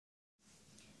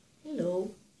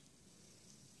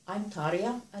I'm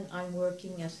Tarja, and I'm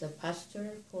working as a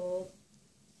pastor for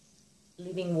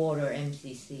Living Water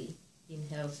MCC in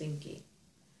Helsinki.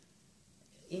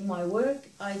 In my work,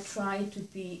 I try to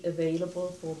be available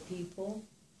for people.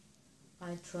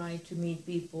 I try to meet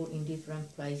people in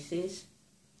different places.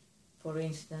 For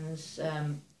instance,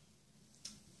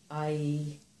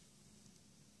 I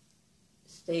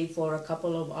stay for a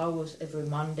couple of hours every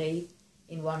Monday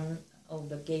in one of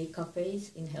the gay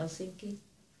cafes in Helsinki.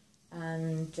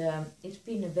 And it's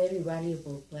been a very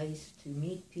valuable place to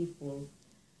meet people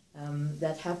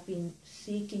that have been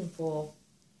seeking for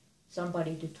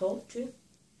somebody to talk to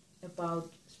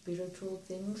about spiritual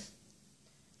things.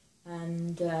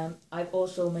 And I've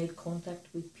also made contact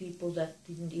with people that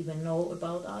didn't even know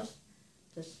about us.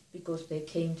 Just because they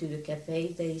came to the cafe,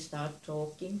 they start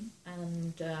talking,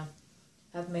 and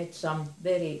have met some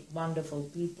very wonderful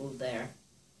people there.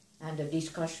 And the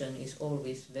discussion is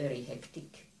always very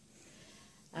hectic.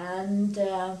 And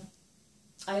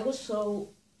I also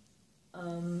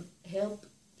help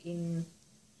in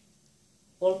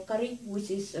Olkkari, which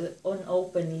is an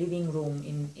open living room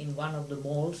in one of the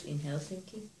malls in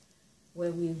Helsinki,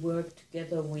 where we work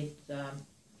together with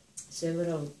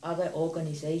several other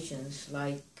organizations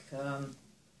like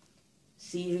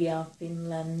Syria,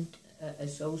 Finland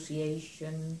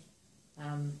Association,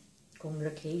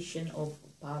 Congregation of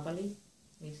Paavali,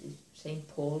 which is St.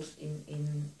 Paul's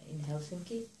in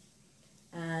Helsinki,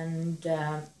 and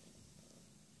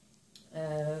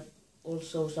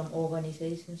also some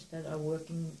organizations that are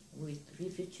working with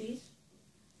refugees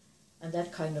and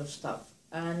that kind of stuff.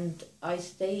 And I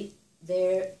stay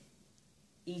there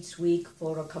each week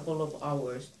for a couple of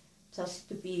hours just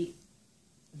to be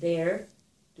there,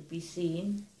 to be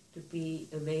seen, to be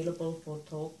available for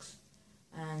talks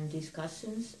and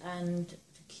discussions, and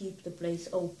to keep the place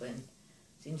open,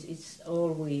 since it's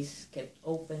always kept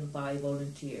open by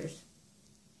volunteers.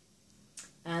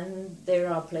 And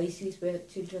there are places where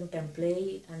children can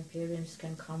play and parents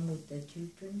can come with their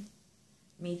children,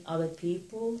 meet other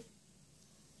people.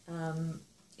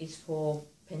 It's for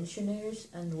pensioners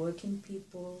and working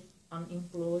people,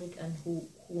 unemployed and who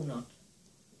not.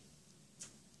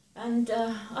 And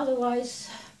otherwise,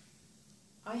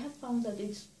 I have found that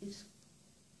it's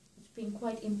been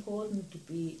quite important to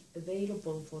be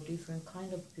available for different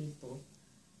kind of people.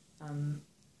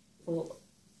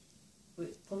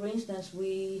 For instance,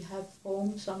 we have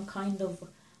formed some kind of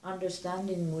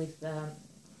understanding with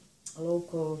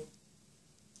local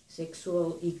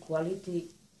sexual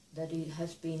equality, that it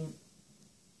has been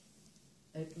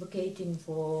advocating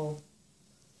for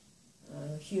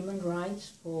human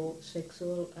rights for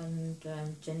sexual and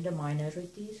gender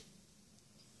minorities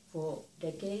for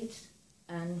decades.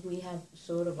 And we have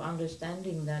sort of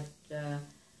understanding that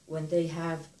when they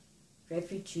have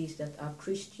refugees that are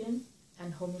Christian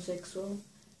and homosexual,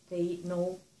 they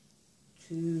know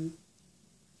to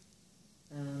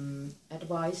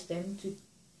advise them to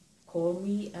call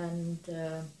me and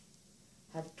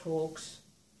have talks.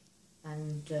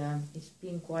 And it's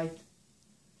been quite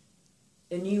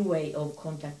a new way of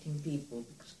contacting people,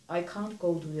 because I can't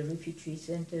go to the refugee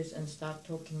centers and start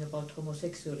talking about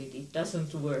homosexuality. It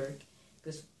doesn't work,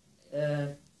 because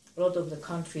a lot of the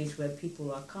countries where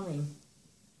people are coming,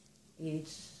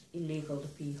 it's illegal to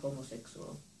be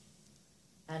homosexual.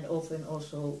 And often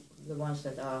also the ones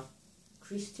that are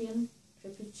Christian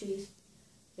refugees,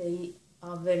 they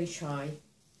are very shy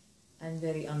and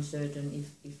very uncertain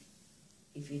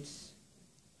if it's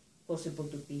possible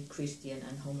to be Christian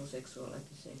and homosexual at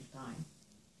the same time.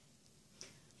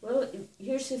 Well,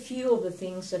 here's a few of the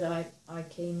things that I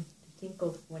came to think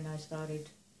of when I started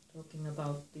talking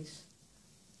about this.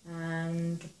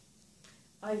 And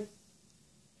I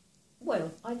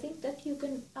think that you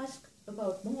can ask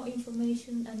about more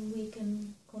information, and we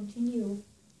can continue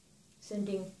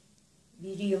sending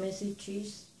video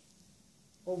messages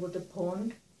over the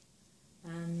pond.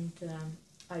 And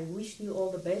I wish you all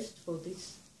the best for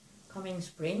this coming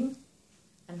spring,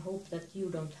 and hope that you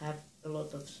don't have a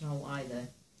lot of snow either.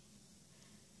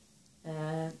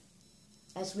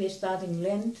 As we are starting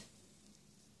Lent,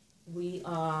 we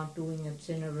are doing a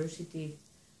generosity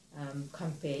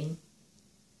campaign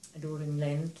during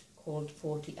Lent called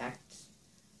 40 Acts.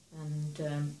 And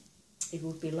it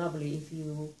would be lovely if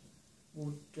you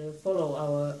would follow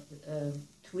our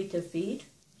Twitter feed,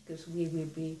 because we will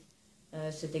be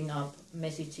setting up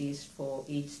messages for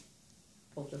each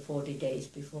of the 40 days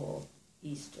before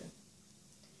Easter.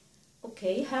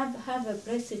 Okay, have a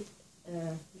blessed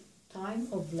time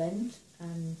of Lent,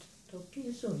 and talk to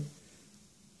you soon.